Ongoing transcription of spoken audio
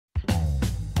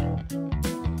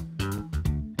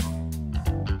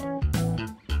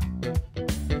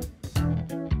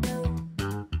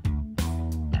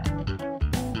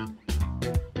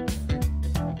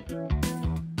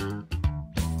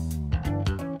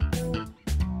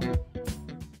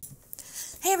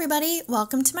Hey everybody,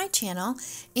 welcome to my channel.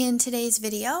 In today's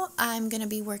video, I'm going to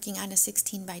be working on a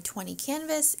 16 by 20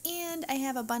 canvas, and I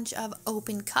have a bunch of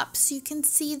open cups you can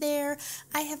see there.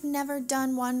 I have never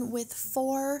done one with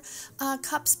four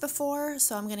cups before,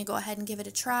 so I'm going to go ahead and give it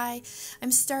a try.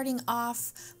 I'm starting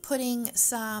off putting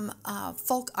some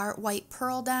FolArt white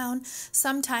pearl down.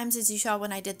 Sometimes, as you saw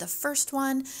when I did the first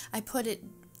one, I put it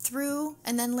through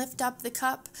and then lift up the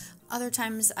cup. Other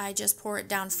times I just pour it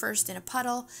down first in a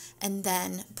puddle and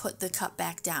then put the cup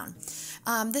back down.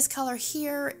 This color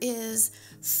here is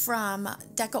from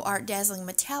DecoArt Dazzling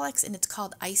Metallics, and it's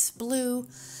called Ice Blue.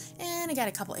 And I got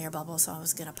a couple air bubbles, so I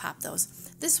was going to pop those.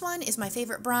 This one is my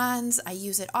favorite bronze. I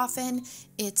use it often.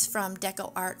 It's from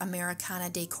DecoArt Americana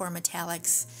Decor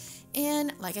Metallics.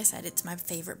 And like I said, it's my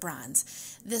favorite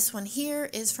bronze. This one here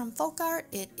is from FolArt.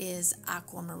 It is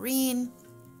aquamarine.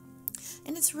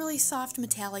 And it's really soft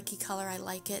metallic-y color. I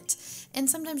like it. And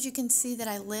sometimes you can see that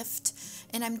I lift,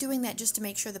 and I'm doing that just to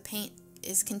make sure the paint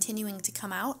is continuing to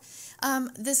come out.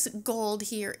 This gold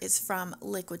here is from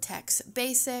Liquitex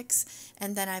Basics,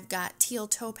 and then I've got Teal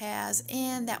Topaz,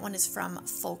 and that one is from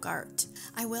FolArt.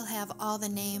 I will have all the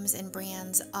names and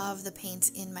brands of the paints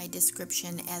in my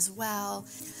description as well.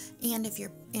 And if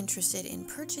you're interested in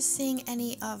purchasing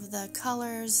any of the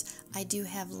colors, I do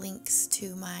have links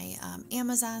to my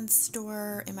Amazon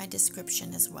store in my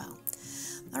description as well.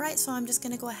 Alright, so I'm just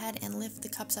going to go ahead and lift the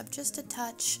cups up just a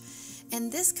touch. And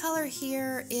this color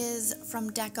here is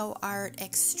from DecoArt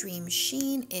Extreme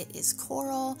Sheen. It is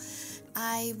coral.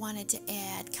 I wanted to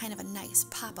add kind of a nice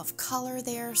pop of color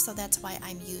there, so that's why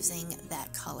I'm using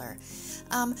that color.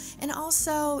 And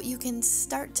also you can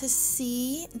start to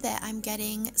see that I'm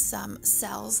getting some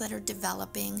cells that are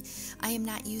developing. I am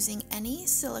not using any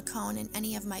silicone in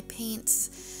any of my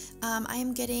paints. I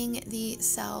am getting the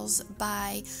cells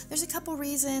by, there's a couple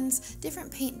reasons.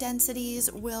 Different paint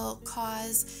densities will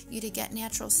cause you to get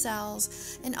natural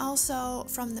cells, and also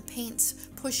from the paints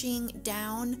pushing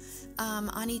down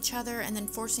on each other and then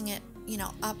forcing it, you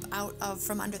know, up out of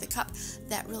from under the cup.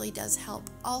 That really does help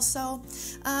also.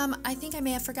 I think I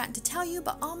may have forgotten to tell you,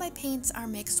 but all my paints are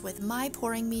mixed with my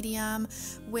pouring medium,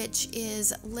 which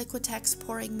is Liquitex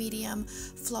pouring medium,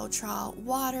 Floetrol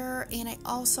water, and I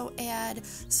also add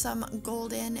some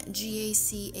Golden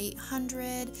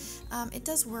GAC800. It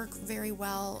does work very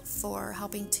well for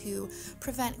helping to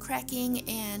prevent cracking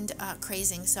and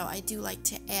crazing, so I do like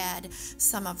to add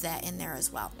some of that in there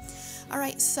as well.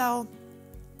 Alright, so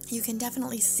you can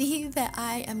definitely see that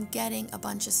I am getting a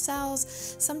bunch of cells.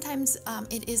 Sometimes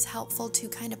it is helpful to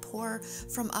kind of pour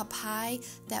from up high.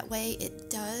 That way it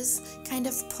does kind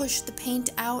of push the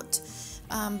paint out.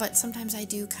 But sometimes I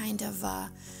do kind of,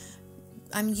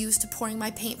 I'm used to pouring my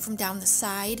paint from down the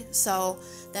side. So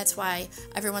that's why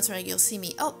every once in a while you'll see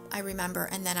me, oh, I remember.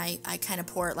 And then I kind of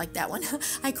pour it like that one.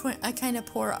 I kind of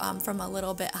pour from a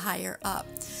little bit higher up.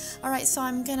 Alright, so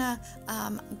I'm gonna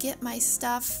get my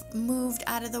stuff moved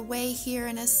out of the way here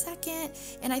in a second,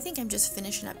 and I think I'm just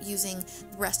finishing up using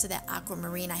the rest of that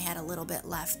aquamarine. I had a little bit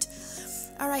left.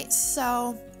 Alright,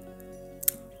 so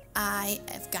I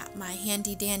have got my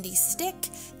handy dandy stick,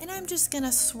 and I'm just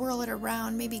gonna swirl it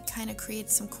around, maybe kind of create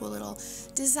some cool little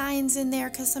designs in there,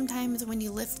 because sometimes when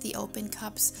you lift the open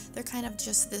cups, they're kind of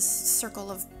just this circle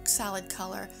of solid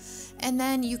color. And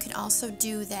then you can also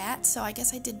do that, so I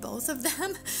guess I did both of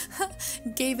them.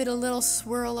 Gave it a little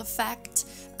swirl effect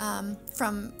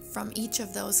from each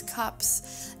of those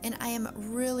cups, and I am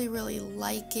really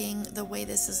liking the way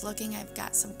this is looking. I've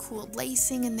got some cool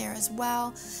lacing in there as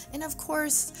well, and of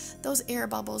course those air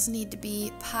bubbles need to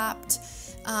be popped.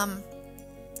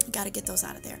 Got to get those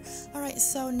out of there. Alright,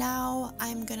 so now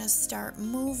I'm gonna start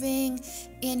moving,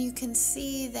 and you can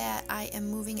see that I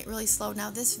am moving it really slow. Now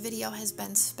this video has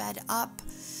been sped up,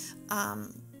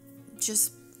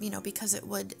 just, you know, because it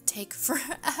would take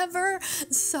forever.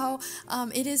 So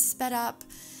it is sped up,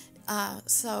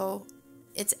 so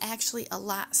it's actually a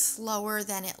lot slower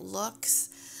than it looks.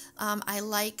 I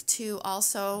like to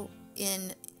also,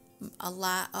 in a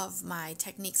lot of my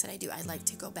techniques that I do, I like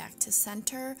to go back to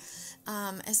center,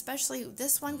 especially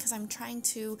this one, because I'm trying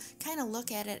to kind of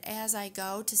look at it as I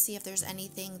go to see if there's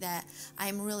anything that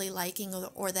I'm really liking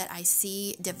or that I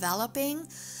see developing.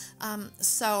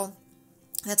 So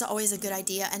that's always a good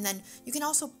idea. And then you can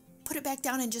also put it back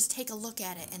down and just take a look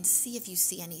at it and see if you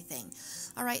see anything.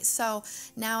 Alright, so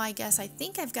now I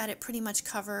think I've got it pretty much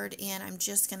covered, and I'm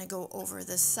just going to go over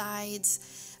the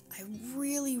sides. I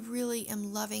really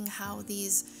am loving how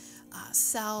these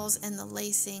cells and the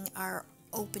lacing are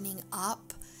opening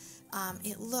up.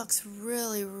 It looks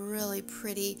really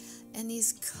pretty, and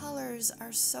these colors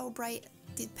are so bright.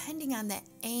 depending on the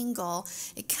angle,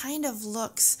 it kind of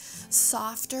looks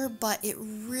softer, but it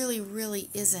really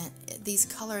isn't. These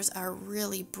colors are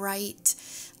really bright,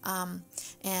 and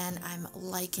I'm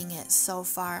liking it so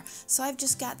far. So I've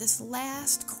just got this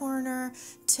last corner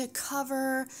to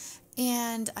cover,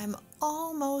 and I'm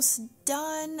almost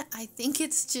done. I think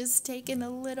it's just taken a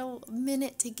little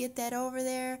minute to get that over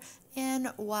there, and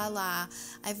voila,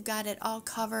 I've got it all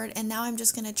covered. And now I'm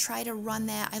just going to try to run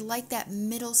that. I like that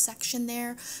middle section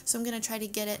there, so I'm going to try to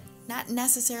get it not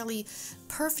necessarily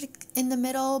perfect in the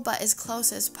middle, but as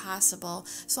close as possible.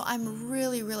 So I'm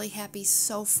really happy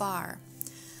so far.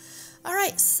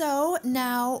 Alright, so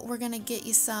now we're going to get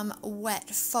you some wet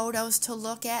photos to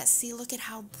look at. See, look at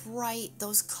how bright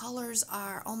those colors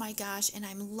are. Oh my gosh, and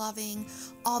I'm loving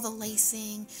all the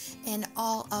lacing and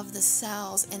all of the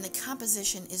cells, and the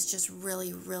composition is just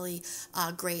really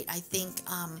great. I think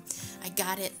I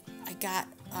got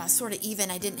sort of even.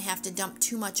 I didn't have to dump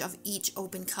too much of each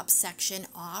open cup section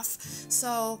off.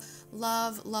 So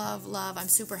love. I'm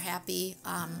super happy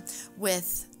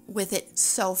with it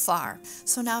so far.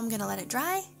 So now I'm gonna let it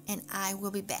dry and I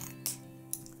will be back.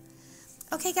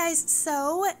 Okay guys,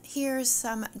 so here's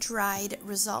some dried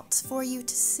results for you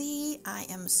to see. I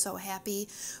am so happy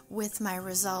with my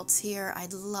results here.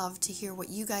 I'd love to hear what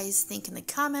you guys think in the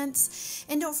comments.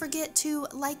 And don't forget to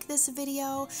like this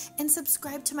video and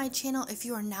subscribe to my channel if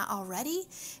you are not already.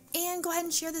 And go ahead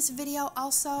and share this video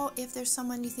also if there's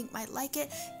someone you think might like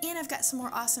it. And I've got some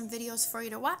more awesome videos for you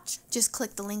to watch. Just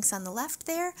click the links on the left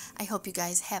there. I hope you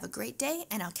guys have a great day,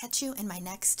 and I'll catch you in my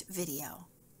next video.